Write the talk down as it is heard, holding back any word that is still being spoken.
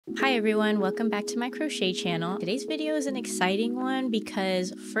Hi everyone, welcome back to my crochet channel. Today's video is an exciting one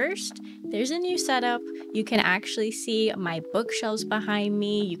because first, there's a new setup. You can actually see my bookshelves behind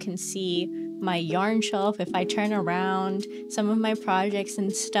me. You can see my yarn shelf if I turn around, some of my projects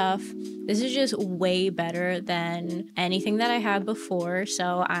and stuff. This is just way better than anything that I had before,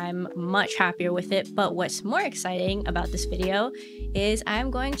 so I'm much happier with it. But what's more exciting about this video is I'm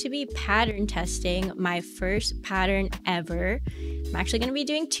going to be pattern testing my first pattern ever. I'm actually going to be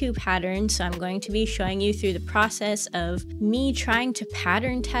doing 2 patterns, so I'm going to be showing you through the process of me trying to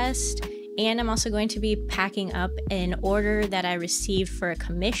pattern test, and I'm also going to be packing up an order that I received for a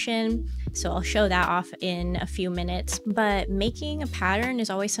commission, so I'll show that off in a few minutes. But making a pattern is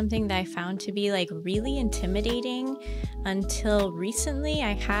always something that I found to be like really intimidating until recently.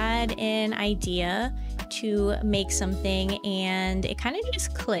 I had an idea to make something and it kind of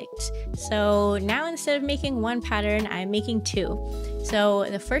just clicked. So now instead of making 1 pattern, I'm making 2. So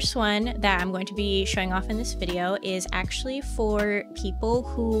the first one that I'm going to be showing off in this video is actually for people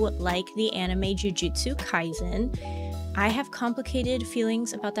who like the anime Jujutsu Kaisen. I have complicated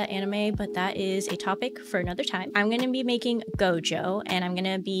feelings about that anime, but that is a topic for another time. I'm going to be making Gojo, and I'm going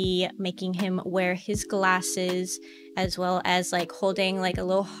to be making him wear his glasses as well as like holding like a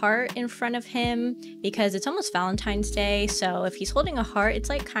little heart in front of him because it's almost Valentine's Day. So if he's holding a heart, it's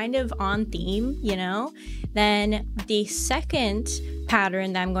like kind of on theme, you know? Then the second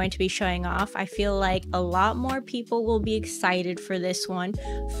pattern that I'm going to be showing off, I feel like a lot more people will be excited for this one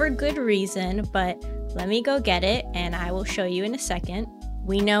for good reason, but let me go get it and I will show you in a second.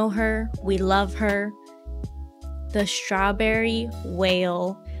 We know her, we love her, the strawberry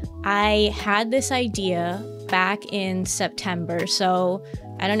whale. I had this idea back in September, so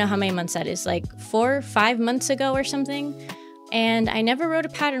I don't know how many months that is, like 4 or 5 months ago or something. And I never wrote a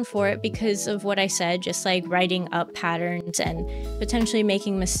pattern for it because of what I said, just like writing up patterns and potentially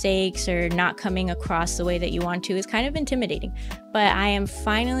making mistakes or not coming across the way that you want to is kind of intimidating. But I am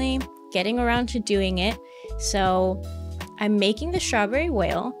finally getting around to doing it. So I'm making the strawberry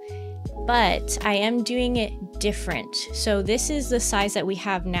whale, but I am doing it different. So this is the size that we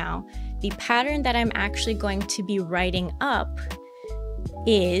have now. The pattern that I'm actually going to be writing up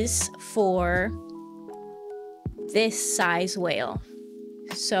is for this size whale.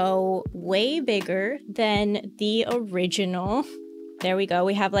 So way bigger than the original. There we go.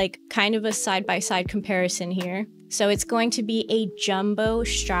 We have like kind of a side-by-side comparison here. So it's going to be a jumbo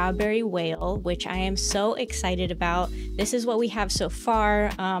strawberry whale, which I am so excited about. This is what we have so far.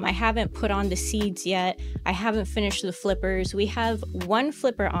 I haven't put on the seeds yet. I haven't finished the flippers. We have 1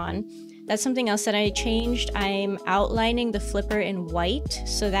 flipper on. That's something else that I changed. I'm outlining the flipper in white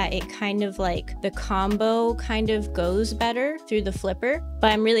so that it kind of like the combo kind of goes better through the flipper.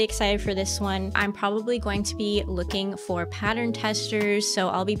 But I'm really excited for this one. I'm probably going to be looking for pattern testers, so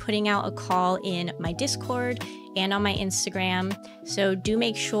I'll be putting out a call in my Discord and on my Instagram. So do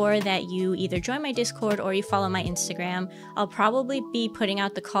make sure that you either join my Discord or you follow my Instagram. I'll probably be putting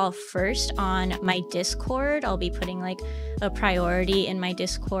out the call first on my Discord. I'll be putting like a priority in my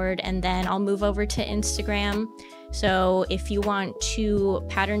Discord and then I'll move over to Instagram. So if you want to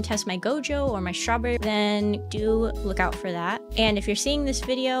pattern test my Gojo or my strawberry, then do look out for that. And if you're seeing this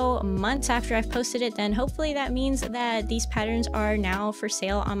video months after I've posted it, then hopefully that means that these patterns are now for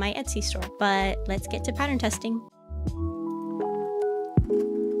sale on my Etsy store. But let's get to pattern testing.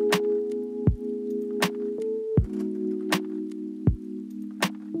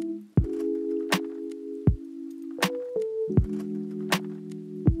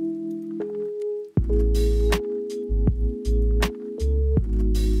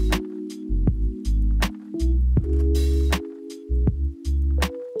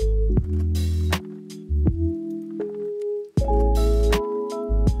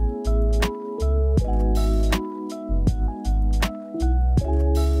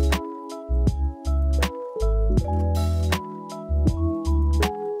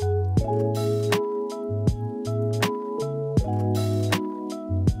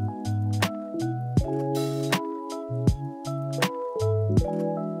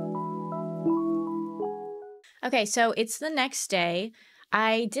 Okay, so it's the next day.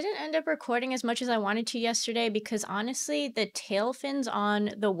 I didn't end up recording as much as I wanted to yesterday because honestly, the tail fins on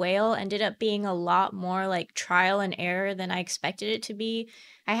the whale ended up being a lot more like trial and error than I expected it to be.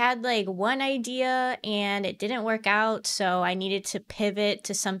 I had like 1 idea and it didn't work out, so I needed to pivot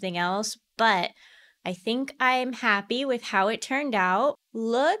to something else, but I think I'm happy with how it turned out.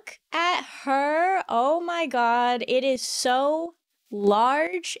 Look at her. Oh my God, it is so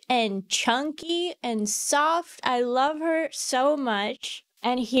large and chunky and soft. I love her so much.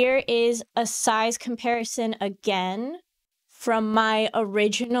 And here is a size comparison again from my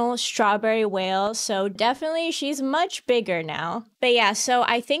original strawberry whale, so definitely she's much bigger now. But yeah, so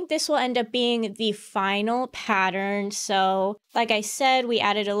I think this will end up being the final pattern. So like I said, we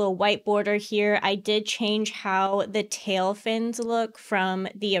added a little white border here. I did change how the tail fins look from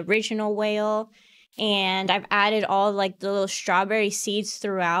the original whale, and I've added all like the little strawberry seeds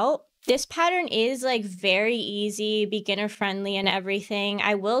throughout. This pattern is like very easy, beginner friendly and everything.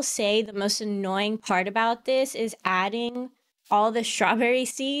 I will say the most annoying part about this is adding all the strawberry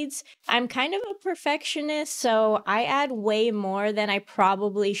seeds. I'm kind of a perfectionist, so I add way more than I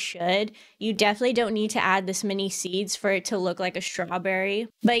probably should. You definitely don't need to add this many seeds for it to look like a strawberry.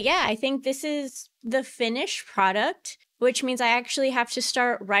 But yeah, I think this is the finished product, which means I actually have to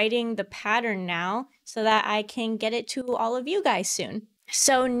start writing the pattern now so that I can get it to all of you guys soon.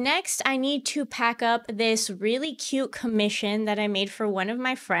 So next I need to pack up this really cute commission that I made for one of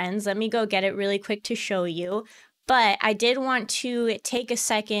my friends. Let me go get it really quick to show you. But I did want to take a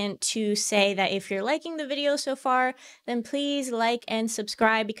second to say that if you're liking the video so far, then please like and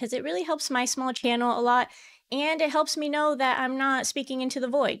subscribe because it really helps my small channel a lot and it helps me know that I'm not speaking into the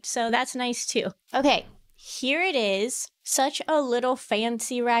void. So that's nice too. Okay, here it is. Such a little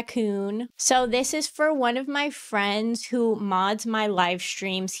fancy raccoon. So this is for one of my friends who mods my live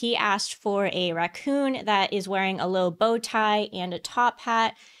streams. He asked for a raccoon that is wearing a little bow tie and a top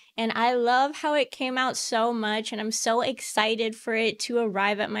hat. And I love how it came out so much and I'm so excited for it to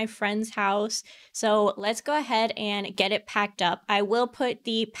arrive at my friend's house. So let's go ahead and get it packed up. I will put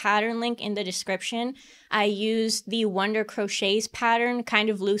the pattern link in the description. I used the Wonder Crochets pattern kind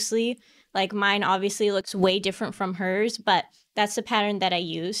of loosely. Like mine obviously looks way different from hers, but that's the pattern that I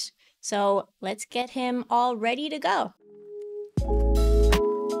used. So let's get him all ready to go.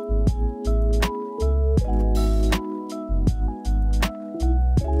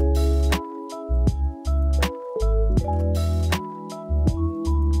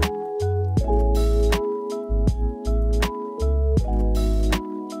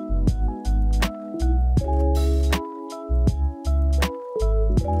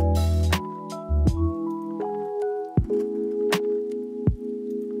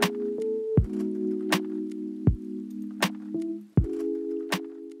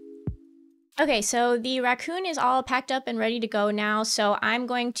 Okay, so the raccoon is all packed up and ready to go now, so I'm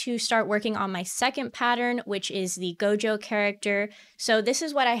going to start working on my second pattern, which is the Gojo character. So this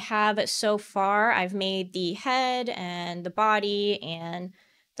is what I have so far. I've made the head and the body and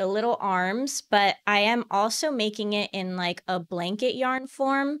the little arms, but I am also making it in like a blanket yarn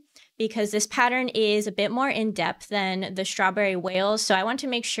form because this pattern is a bit more in depth than the strawberry whales. So I want to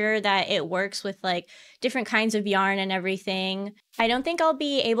make sure that it works with like different kinds of yarn and everything. I don't think I'll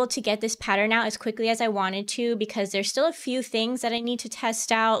be able to get this pattern out as quickly as I wanted to because there's still a few things that I need to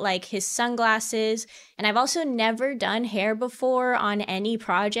test out, like his sunglasses. And I've also never done hair before on any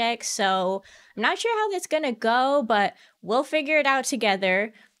project, so I'm not sure how that's gonna go, but we'll figure it out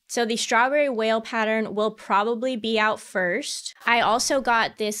together. So the strawberry whale pattern will probably be out first. I also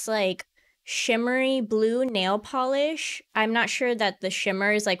got this like shimmery blue nail polish. I'm not sure that the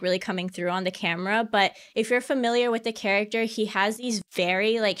shimmer is like really coming through on the camera, but if you're familiar with the character, he has these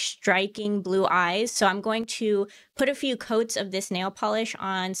very like striking blue eyes. So I'm going to put a few coats of this nail polish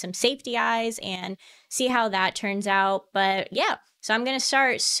on some safety eyes and see how that turns out. But yeah, so I'm gonna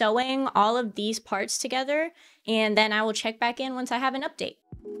start sewing all of these parts together and then I will check back in once I have an update.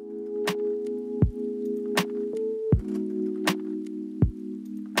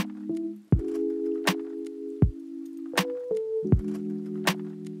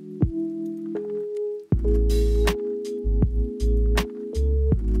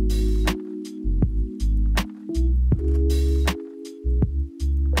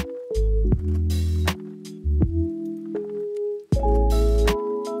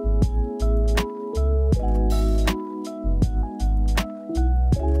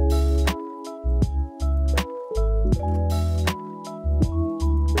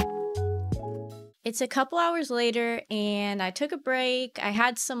 It's a couple hours later and I took a break. I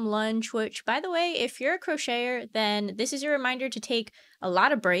had some lunch, which by the way, if you're a crocheter, then this is your reminder to take a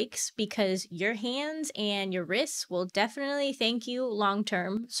lot of breaks because your hands and your wrists will definitely thank you long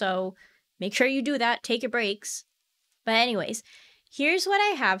term. So make sure you do that, take your breaks. But anyways, here's what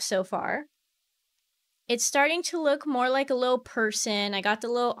I have so far. It's starting to look more like a little person. I got the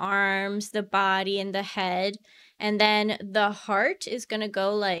little arms, the body, and the head. And then the heart is going to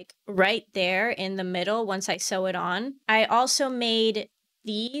go like right there in the middle once I sew it on. I also made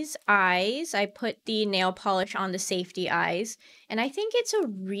these eyes. I put the nail polish on the safety eyes, and I think it's a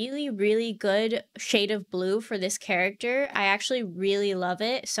really, really good shade of blue for this character. I actually really love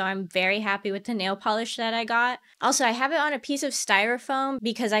it, so I'm very happy with the nail polish that I got. Also, I have it on a piece of styrofoam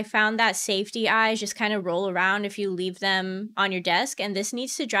because I found that safety eyes just kind of roll around if you leave them on your desk, and this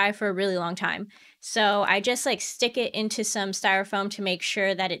needs to dry for a really long time. So I just like stick it into some styrofoam to make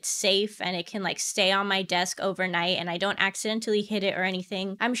sure that it's safe and it can like stay on my desk overnight and I don't accidentally hit it or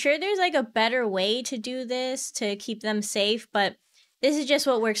anything. I'm sure there's like a better way to do this to keep them safe, but this is just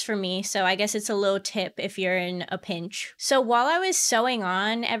what works for me, so I guess it's a little tip if you're in a pinch. So while I was sewing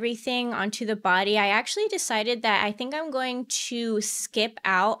on everything onto the body, I actually decided that I think I'm going to skip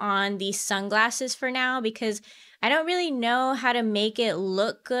out on these sunglasses for now because I don't really know how to make it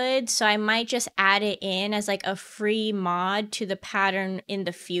look good, so I might just add it in as like a free mod to the pattern in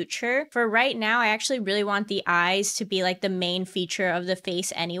the future. For right now, I actually really want the eyes to be like the main feature of the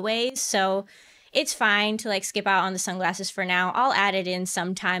face anyways, so it's fine to like skip out on the sunglasses for now. I'll add it in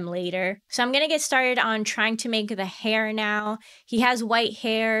sometime later. So I'm gonna get started on trying to make the hair now. He has white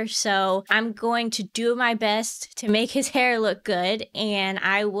hair, so I'm going to do my best to make his hair look good, and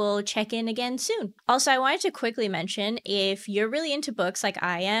I will check in again soon. Also, I wanted to quickly mention, if you're really into books like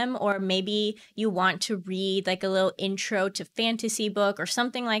I am, or maybe you want to read like a little intro to fantasy book or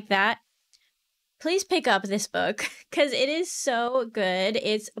something like that, please pick up this book because it is so good.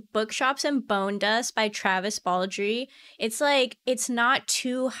 It's Bookshops and Bone Dust by Travis Baldree. It's not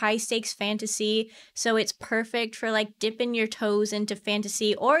too high stakes fantasy, so it's perfect for like dipping your toes into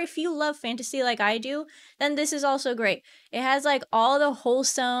fantasy. Or if you love fantasy like I do, then this is also great. It has like all the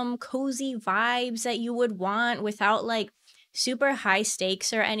wholesome, cozy vibes that you would want without like super high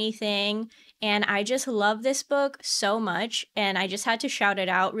stakes or anything. And I just love this book so much, and I just had to shout it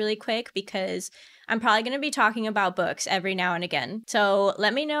out really quick because I'm probably going to be talking about books every now and again. So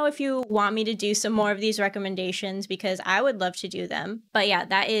let me know if you want me to do some more of these recommendations because I would love to do them. But yeah,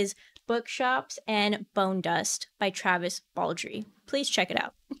 that is Bookshops and Bone Dust by Travis Baldree. Please check it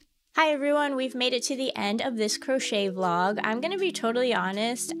out. Hi everyone, we've made it to the end of this crochet vlog. I'm gonna be totally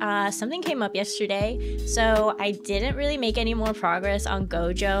honest, something came up yesterday, so I didn't really make any more progress on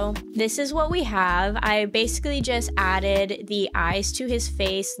Gojo. This is what we have. I basically just added the eyes to his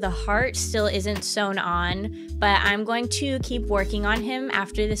face. The heart still isn't sewn on, but I'm going to keep working on him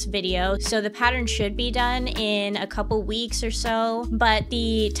after this video, so the pattern should be done in a couple weeks or so. But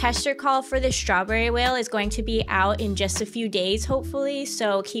the tester call for the strawberry whale is going to be out in just a few days, hopefully,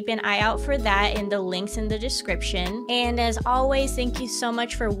 so keep an eye out for that in the links in the description. And as always, thank you so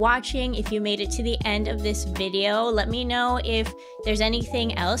much for watching. If you made it to the end of this video, let me know if there's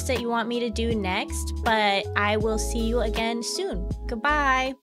anything else that you want me to do next, but I will see you again soon. Goodbye.